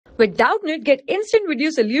With Doubtnut, get instant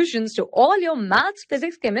video solutions to all your maths,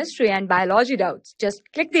 physics, chemistry, and biology doubts. Just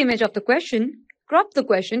click the image of the question, crop the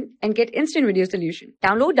question, and get instant video solution.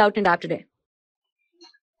 Download Doubtnut app today.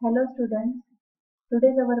 Hello students,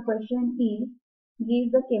 today's our question is,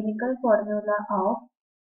 give the chemical formula of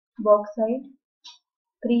bauxite,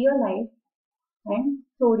 cryolite and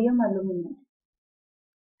sodium aluminate.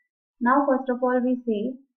 Now first of all we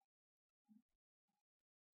see,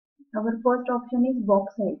 our first option is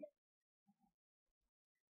bauxite.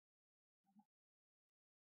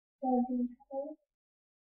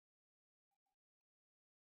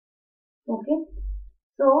 Okay,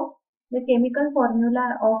 so the chemical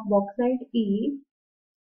formula of bauxite is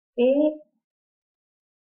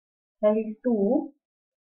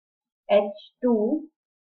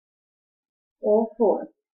Al2H2O4.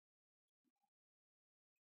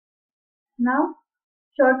 Now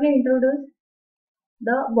shortly introduce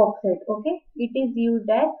the bauxite. Okay, it is used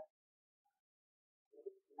as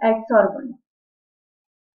adsorbent.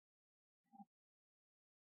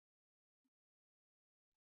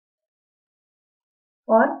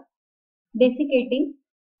 Or desiccating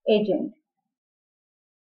agent.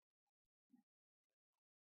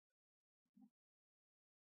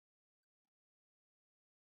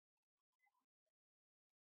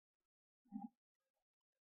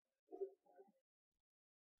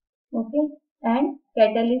 Okay, and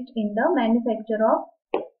catalyst in the manufacture of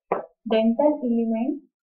dental element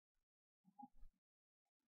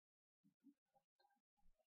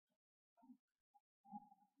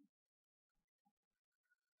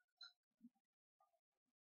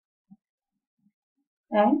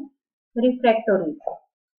and refractories.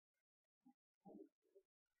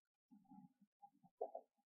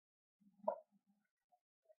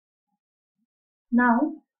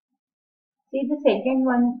 Now see, the second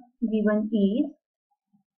one given is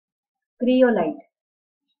cryolite.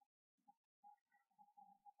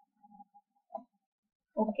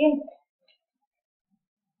 Okay,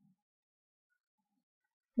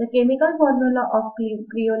 the chemical formula of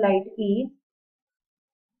cryolite is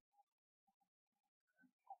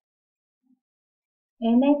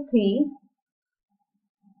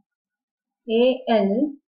Na3Al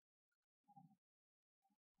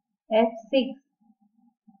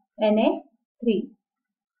F6Na3.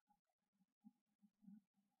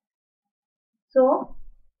 So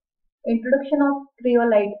introduction of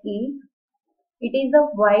cryolite is, it is a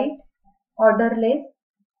white odorless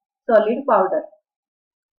solid powder.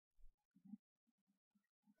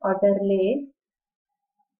 Odorless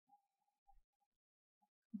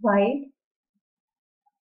white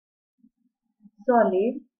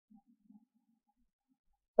solid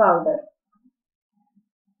powder.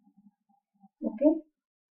 Okay,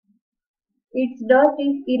 its dust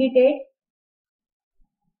is irritate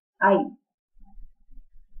eye.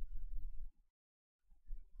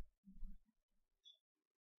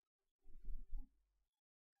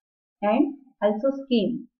 And also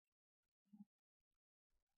skin.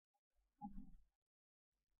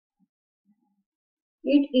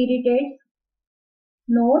 It irritates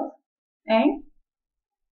nose and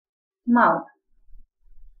mouth.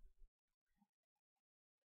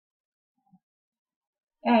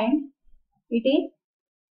 And it is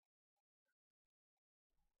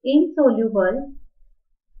insoluble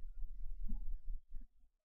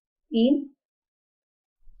in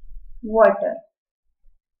water.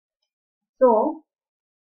 So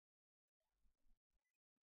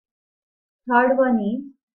third one is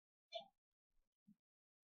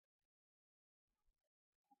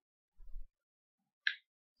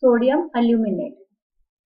sodium aluminate.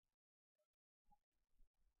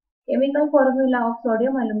 Chemical formula of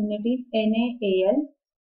sodium aluminate is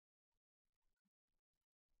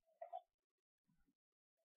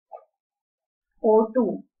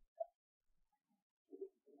NaAlO2.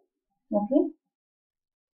 Okay,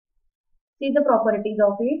 see the properties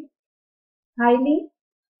of it.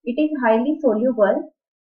 It is highly soluble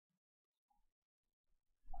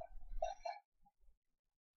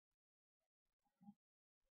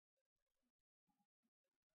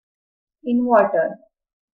in water.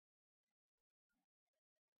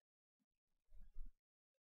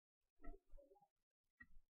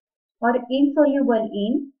 Or insoluble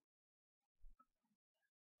in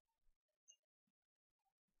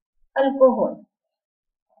alcohol.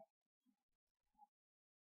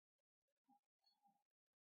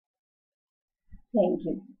 Thank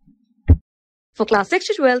you. For class 6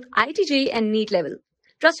 to 12, IIT JEE and NEET level.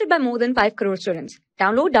 Trusted by more than 5 crore students.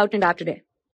 Download Doubtnut app today.